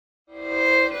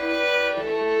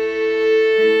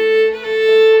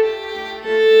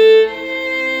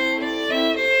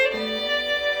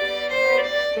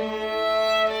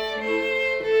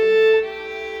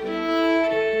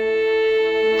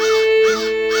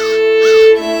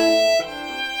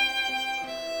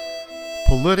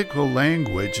Political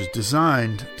language is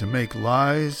designed to make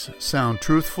lies sound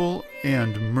truthful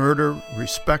and murder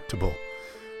respectable,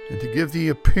 and to give the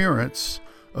appearance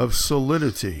of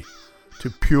solidity to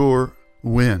pure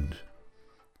wind.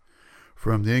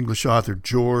 From the English author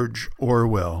George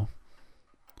Orwell.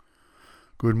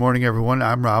 Good morning, everyone.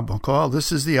 I'm Rob McCall.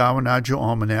 This is the Awanadjo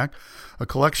Almanac, a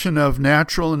collection of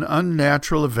natural and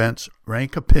unnatural events,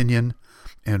 rank opinion,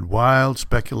 and wild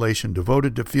speculation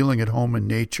devoted to feeling at home in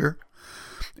nature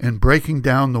and breaking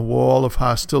down the wall of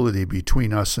hostility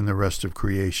between us and the rest of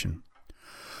creation.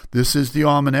 This is the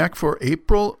Almanac for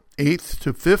April 8th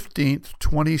to 15th,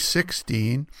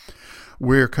 2016.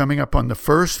 We're coming up on the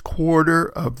first quarter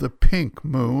of the pink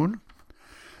moon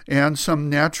and some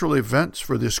natural events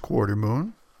for this quarter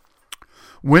moon.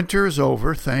 Winter is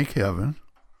over, thank heaven.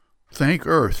 Thank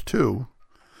Earth, too.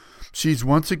 She's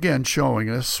once again showing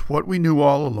us what we knew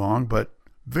all along, but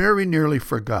very nearly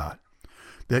forgot,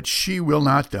 that she will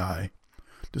not die,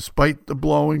 despite the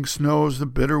blowing snows, the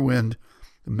bitter wind,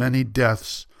 the many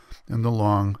deaths, and the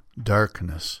long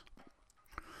darkness.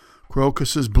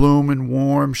 Crocuses bloom in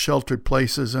warm, sheltered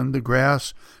places, and the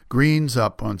grass greens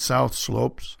up on south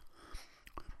slopes.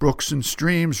 Brooks and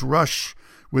streams rush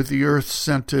with the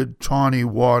earth-scented, tawny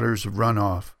waters of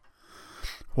runoff,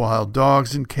 while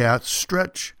dogs and cats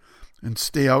stretch and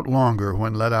stay out longer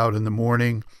when let out in the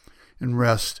morning and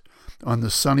rest on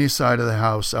the sunny side of the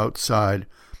house outside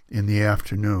in the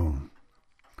afternoon.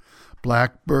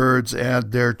 Blackbirds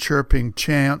add their chirping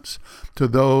chants to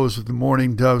those of the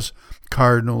mourning doves,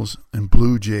 cardinals, and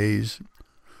blue jays.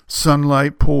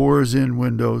 Sunlight pours in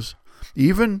windows.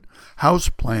 Even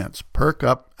houseplants perk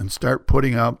up and start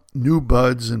putting out new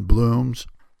buds and blooms.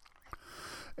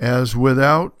 As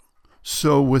without,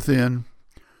 so within,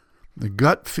 the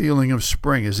gut feeling of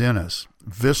spring is in us,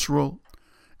 visceral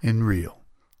and real.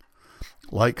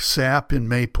 Like sap in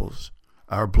maples,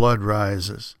 our blood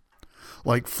rises.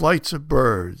 Like flights of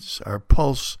birds, our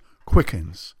pulse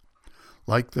quickens.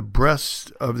 Like the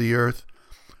breast of the earth,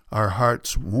 our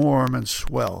hearts warm and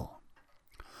swell.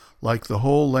 Like the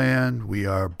whole land, we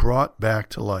are brought back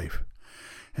to life.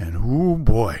 And oh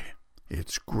boy,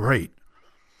 it's great.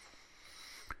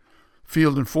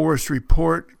 Field and Forest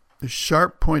report, the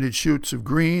sharp-pointed shoots of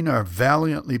green are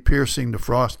valiantly piercing the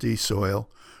frosty soil.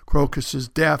 Crocuses,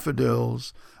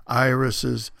 daffodils,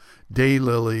 irises,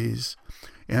 daylilies,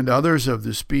 and others of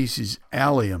the species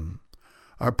Allium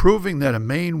are proving that a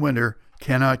Maine winter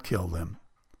cannot kill them.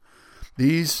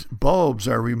 These bulbs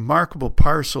are remarkable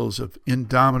parcels of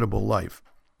indomitable life,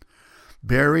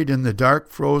 buried in the dark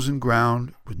frozen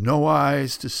ground with no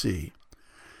eyes to see,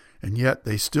 and yet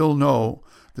they still know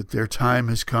that their time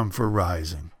has come for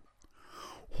rising.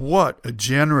 What a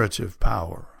generative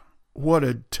power! What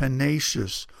a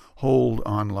tenacious hold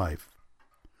on life!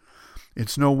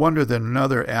 It's no wonder that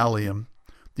another allium,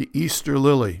 the Easter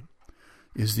lily,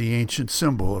 is the ancient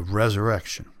symbol of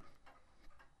resurrection.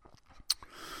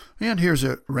 And here's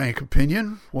a rank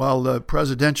opinion. While the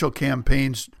presidential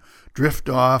campaigns drift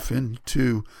off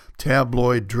into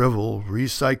tabloid drivel,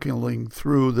 recycling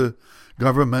through the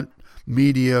government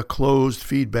media closed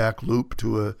feedback loop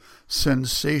to a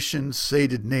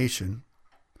sensation-sated nation,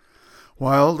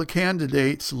 while the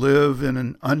candidates live in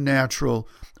an unnatural,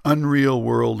 unreal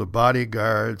world of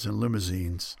bodyguards and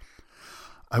limousines,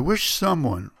 I wish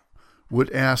someone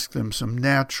would ask them some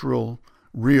natural,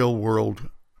 real-world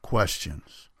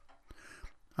questions.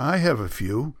 I have a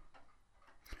few.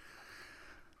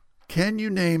 Can you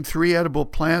name 3 edible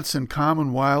plants and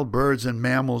common wild birds and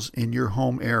mammals in your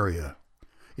home area,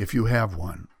 if you have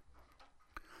one?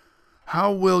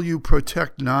 How will you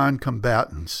protect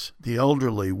non-combatants, the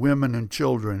elderly, women, and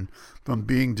children from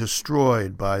being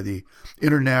destroyed by the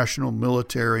international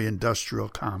military-industrial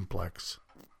complex?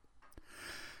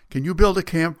 Can you build a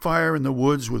campfire in the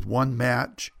woods with 1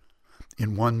 match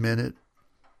in 1 minute?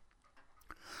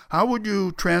 How would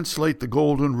you translate the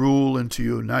Golden Rule into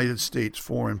United States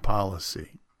foreign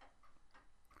policy?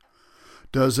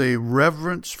 Does a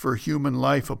reverence for human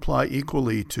life apply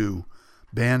equally to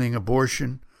banning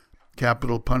abortion,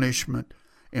 capital punishment,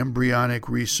 embryonic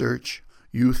research,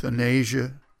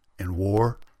 euthanasia, and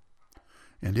war?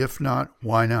 And if not,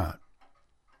 why not?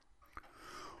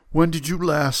 When did you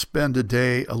last spend a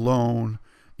day alone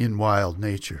in wild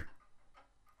nature?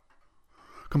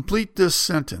 Complete this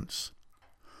sentence.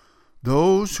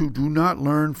 Those who do not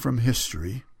learn from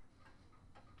history.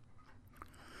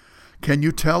 Can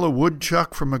you tell a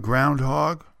woodchuck from a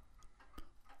groundhog?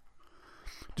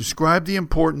 Describe the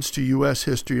importance to U.S.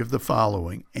 history of the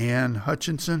following: Anne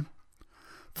Hutchinson,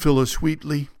 Phyllis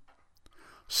Wheatley,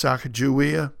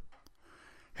 Sacagawea,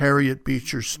 Harriet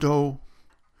Beecher Stowe,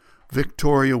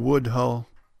 Victoria Woodhull,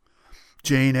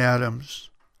 Jane Addams,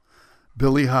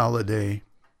 Billie Holiday,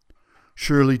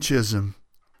 Shirley Chisholm,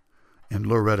 and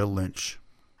Loretta Lynch.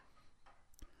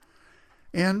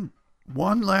 And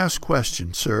one last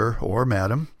question, sir or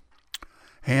madam.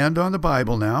 Hand on the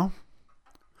Bible now.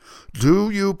 Do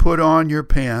you put on your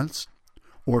pants,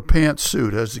 or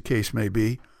pantsuit as the case may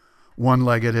be, one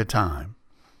leg at a time?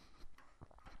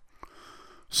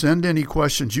 Send any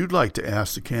questions you'd like to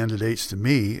ask the candidates to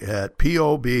me at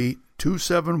POB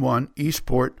 271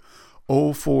 Eastport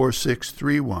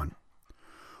 04631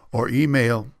 or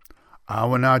email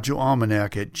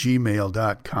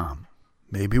awanajualmanac@gmail.com.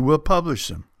 Maybe we'll publish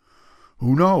them.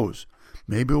 Who knows?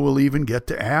 Maybe we'll even get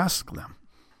to ask them.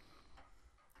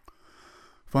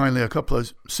 Finally, a couple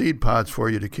of seed pods for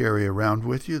you to carry around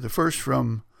with you. The first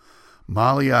from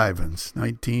Molly Ivins,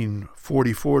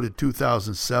 1944 to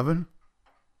 2007.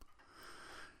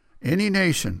 Any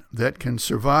nation that can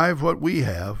survive what we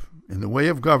have in the way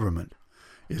of government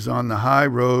is on the high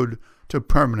road to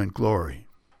permanent glory.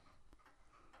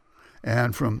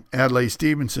 And from Adlai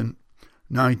Stevenson,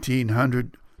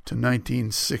 1900 to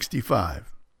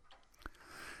 1965.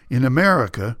 In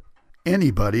America,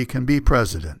 anybody can be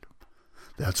president.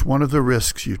 That's one of the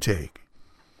risks you take.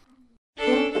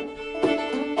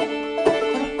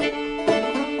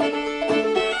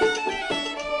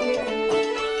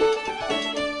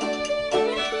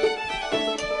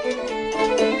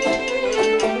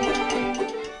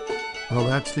 Well,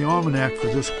 that's the almanac for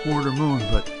this quarter moon,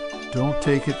 but don't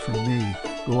take it from me.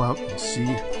 Go out and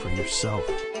see for yourself.